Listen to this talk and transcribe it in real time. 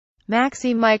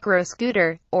Maxi Micro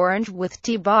Scooter, orange with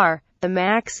T-bar. The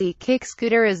Maxi Kick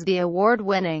Scooter is the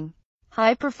award-winning,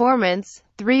 high-performance,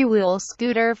 three-wheel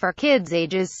scooter for kids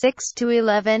ages 6 to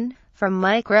 11, from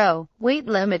Micro, weight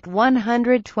limit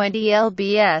 120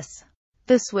 lbs.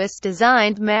 The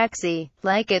Swiss-designed Maxi,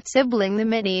 like its sibling the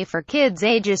Mini for kids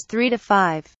ages 3 to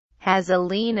 5, has a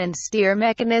lean and steer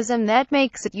mechanism that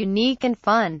makes it unique and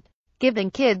fun,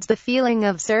 giving kids the feeling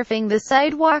of surfing the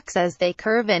sidewalks as they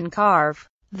curve and carve.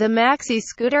 The Maxi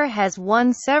scooter has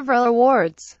won several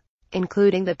awards,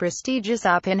 including the prestigious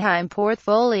Oppenheim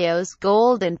Portfolio's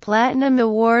Gold and Platinum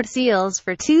Award seals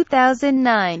for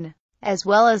 2009, as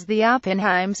well as the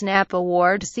Oppenheim SNAP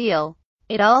Award seal.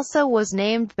 It also was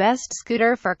named Best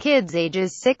Scooter for Kids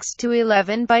ages 6 to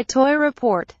 11 by Toy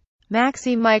Report.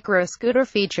 Maxi Micro Scooter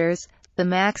features. The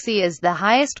Maxi is the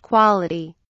highest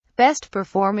quality, best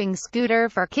performing scooter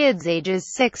for kids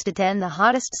ages 6 to 10, the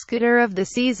hottest scooter of the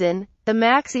season. The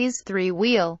Maxi's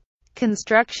three-wheel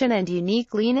construction and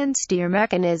unique lean and steer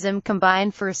mechanism combine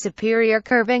for superior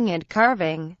curving and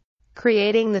carving,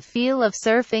 creating the feel of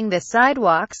surfing the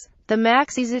sidewalks. The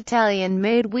Maxi's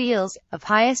Italian-made wheels, of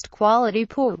highest quality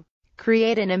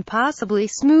create an impossibly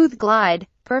smooth glide,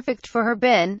 perfect for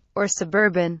urban or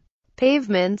suburban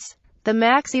pavements. The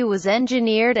Maxi was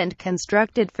engineered and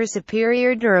constructed for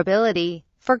superior durability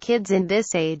for kids in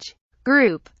this age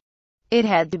group. It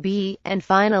had to be. And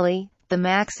finally, the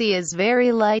Maxi is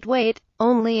very lightweight,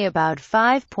 only about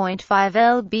 5.5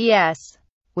 lbs,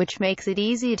 which makes it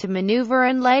easy to maneuver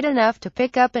and light enough to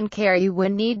pick up and carry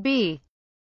when need be.